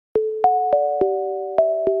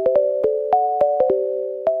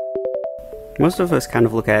Most of us kind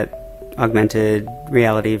of look at augmented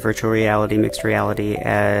reality, virtual reality, mixed reality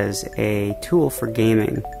as a tool for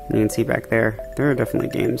gaming. You can see back there are definitely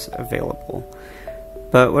games available.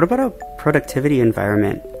 But what about a productivity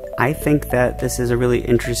environment? I think that this is a really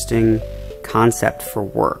interesting concept for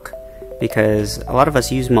work, because a lot of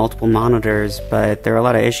us use multiple monitors, but there are a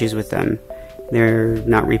lot of issues with them. They're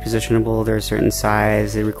not repositionable, they're a certain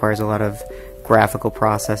size, it requires a lot of graphical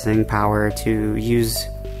processing power to use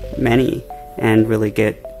many and really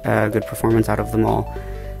get good performance out of them all.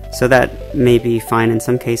 So that may be fine in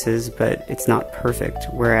some cases, but it's not perfect.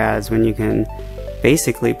 Whereas when you can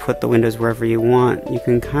basically put the windows wherever you want, you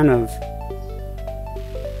can kind of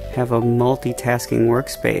have a multitasking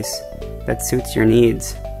workspace that suits your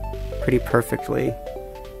needs pretty perfectly.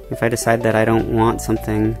 If I decide that I don't want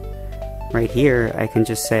something right here, I can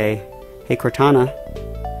just say, hey Cortana,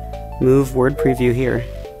 move word preview here.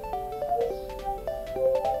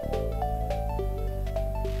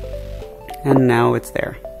 And now it's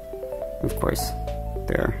there. Of course,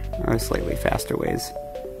 there are slightly faster ways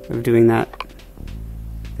of doing that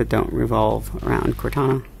that don't revolve around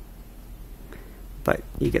Cortana, but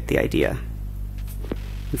you get the idea.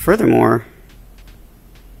 And furthermore,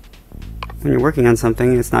 when you're working on something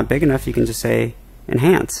and it's not big enough, you can just say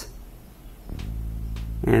enhance,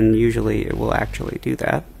 and usually it will actually do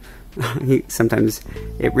that. Sometimes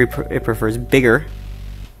it prefers bigger.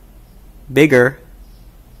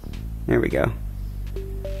 There we go.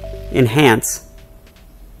 Enhance.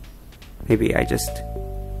 Maybe I just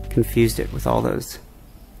confused it with all those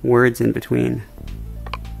words in between.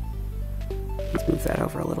 Let's move that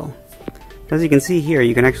over a little. As you can see here,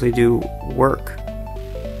 you can actually do work.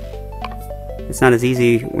 It's not as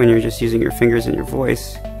easy when you're just using your fingers and your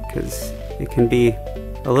voice, because it can be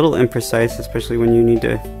a little imprecise, especially when you need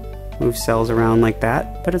to move cells around like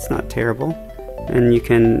that, but it's not terrible. And you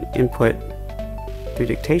can input through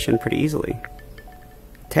dictation pretty easily.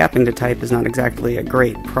 Tapping to type is not exactly a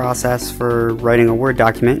great process for writing a Word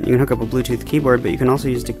document. You can hook up a Bluetooth keyboard, but you can also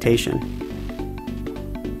use dictation.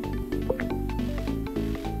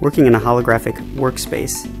 Working in a holographic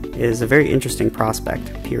workspace is a very interesting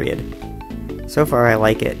prospect, period. So far I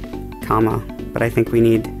like it, but I think we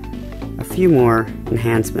need a few more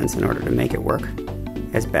enhancements in order to make it work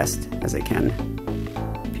as best as it can,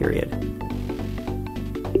 period.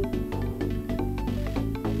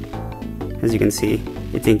 As you can see,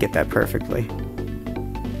 it didn't get that perfectly.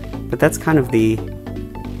 But that's kind of the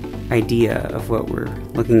idea of what we're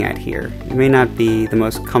looking at here. It may not be the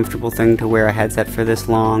most comfortable thing to wear a headset for this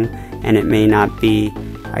long, and it may not be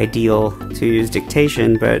ideal to use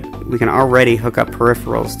dictation, but we can already hook up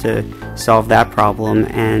peripherals to solve that problem,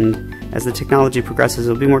 and as the technology progresses,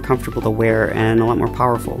 it'll be more comfortable to wear and a lot more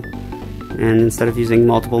powerful. And instead of using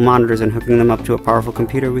multiple monitors and hooking them up to a powerful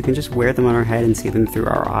computer, we can just wear them on our head and see them through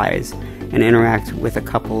our eyes and interact with a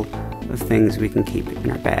couple of things we can keep in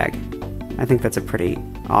our bag. I think that's a pretty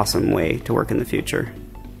awesome way to work in the future.